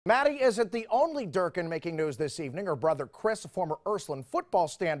Maddie isn't the only Durkin making news this evening. Her brother Chris, a former Ursuline-football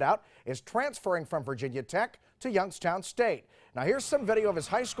standout, is transferring from Virginia Tech to Youngstown State. Now here's some video of his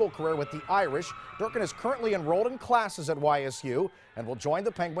high school career with the Irish. Durkin is currently enrolled in classes at YSU and will join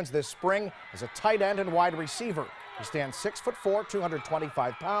the Penguins this spring as a tight end and wide receiver. He stands 6'4",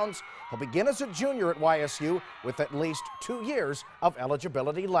 225 pounds. He'll begin as a junior at YSU with at least 2 years of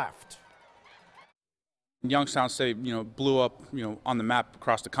eligibility left. Youngstown State, blew up, on the map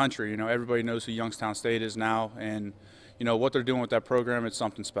across the country. Everybody knows who Youngstown State is now, and what they're doing with that program, it's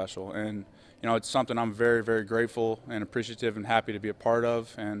something special. And it's something I'm very, very grateful and appreciative and happy to be a part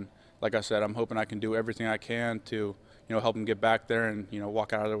of. And like I said, I'm hoping I can do everything I can to, help them get back there and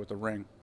walk out of there with a ring.